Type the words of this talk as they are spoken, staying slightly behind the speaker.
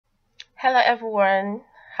Hello everyone,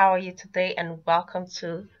 how are you today and welcome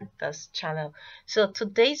to this channel. So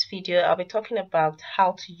today's video I'll be talking about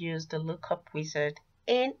how to use the lookup wizard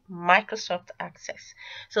in Microsoft Access.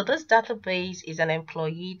 So this database is an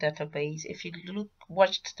employee database. If you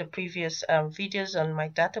watched the previous videos on my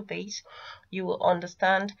database, you will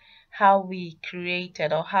understand how we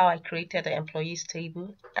created or how I created the employees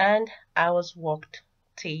table and hours worked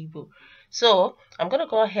table. So I'm going to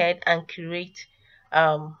go ahead and create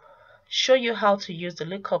show you how to use the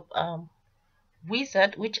lookup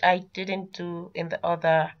wizard, which I didn't do in the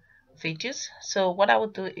other videos. So what I will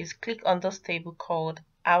do is click on this table called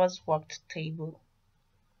hours worked table.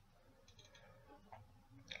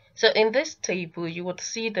 So in this table you would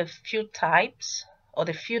see the field types or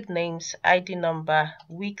the field names, ID number,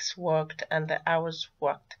 weeks worked, and the hours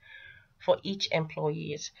worked for each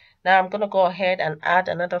employee. Now I'm going to go ahead and add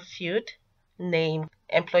another field name,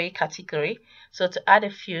 employee category. So to add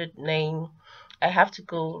a field name, I have to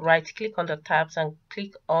go right click on the tabs and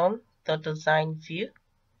click on the design view.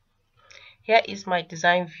 Here is my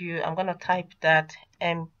design view. I'm going to type that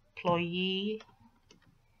employee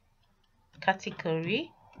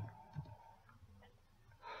category.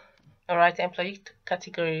 Alright, employee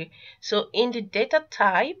category. So in the data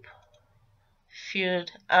type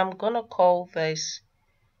field, I'm going to call this,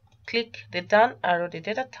 click the down arrow. The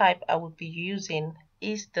data type I will be using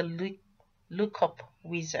is the lookup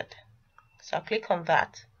wizard. So I'll click on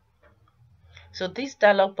that. So this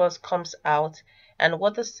dialog box comes out, and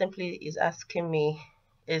what this simply is asking me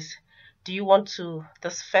is, do you want to,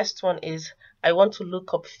 this first one is, I want to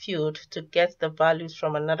look up field to get the values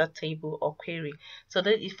from another table or query. So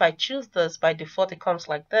that if I choose this, by default it comes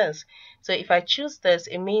like this. So if I choose this,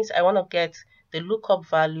 it means I want to get the lookup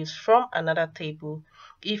values from another table.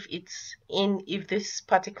 If this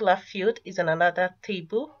particular field is in another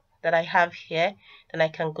table that I have here, then I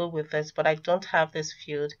can go with this, but I don't have this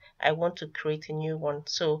field. I want to create a new one.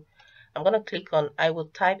 So I'm going to click on, I will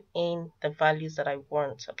type in the values that I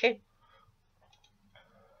want. Okay.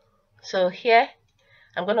 So here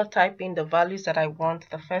I'm going to type in the values that I want.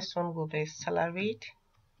 The first one will be salaried,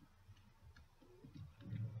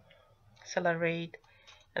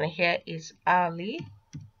 and here is hourly.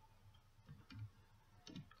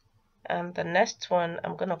 And the next one,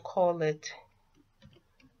 I'm going to call it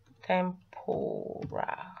temporarily.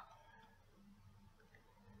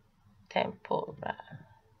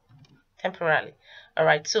 All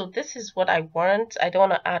right, so this is what I want. I don't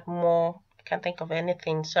want to add more. I can't think of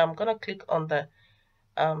anything, so I'm going to click on the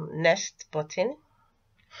next button.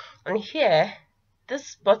 And here,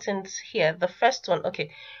 this button's here, the first one.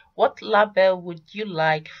 Okay, what label would you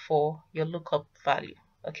like for your lookup value?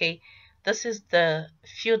 Okay, this is the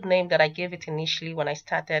field name that I gave it initially when I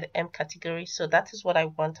started M category. So that is what I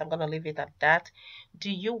want. I'm going to leave it at that.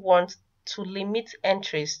 Do you want to limit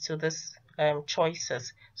entries to this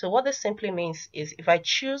choices? So what this simply means is, if I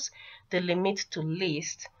choose the limit to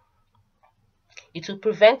list, it will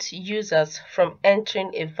prevent users from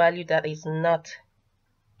entering a value that is not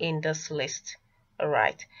in this list. All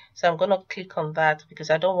right, so I'm going to click on that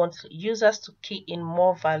because I don't want users to key in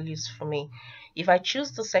more values for me. If I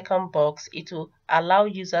choose the second box, it will allow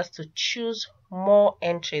users to choose more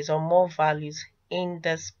entries or more values in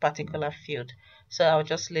this particular field. So I'll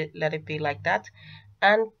just let it be like that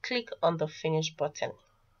and click on the finish button.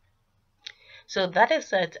 So that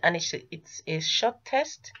is it, and it's a short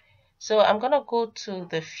test. So I'm going to go to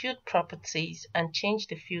the field properties and change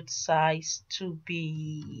the field size to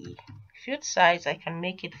be, field size, I can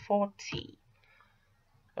make it 40.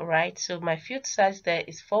 All right, so my field size there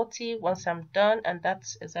is 40. Once I'm done, and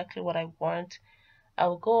that's exactly what I want, I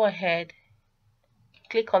will go ahead,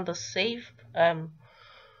 click on the save, the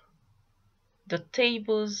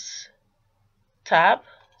tables tab,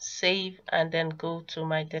 save, and then go to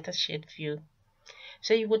my datasheet view.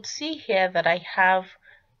 So you would see here that I have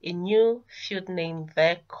a new field name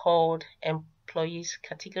there called employees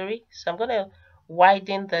category. So I'm going to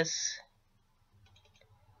widen this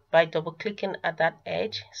by double clicking at that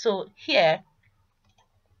edge. So here,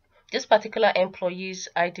 this particular employee's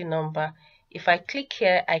ID number, if I click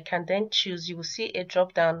here, I can then choose, you will see a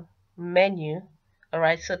drop down menu. All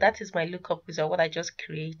right, so that is my lookup wizard, what I just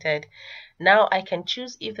created. Now I can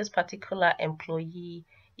choose if this particular employee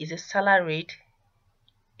is a salary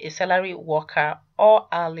worker or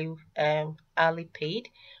hourly paid,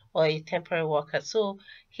 or a temporary worker. So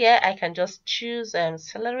here I can just choose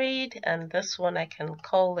salaried, and this one I can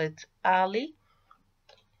call it hourly.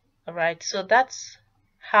 All right, so that's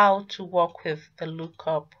how to work with the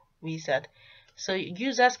lookup wizard. So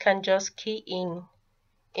users can just key in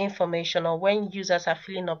information, or when users are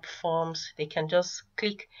filling up forms, they can just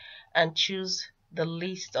click and choose the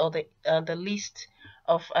list or the list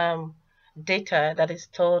of data that is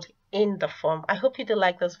stored in the form. I hope you do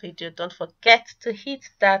like this video. Don't forget to hit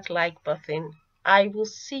that like button. I will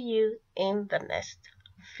see you in the next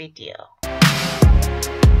video.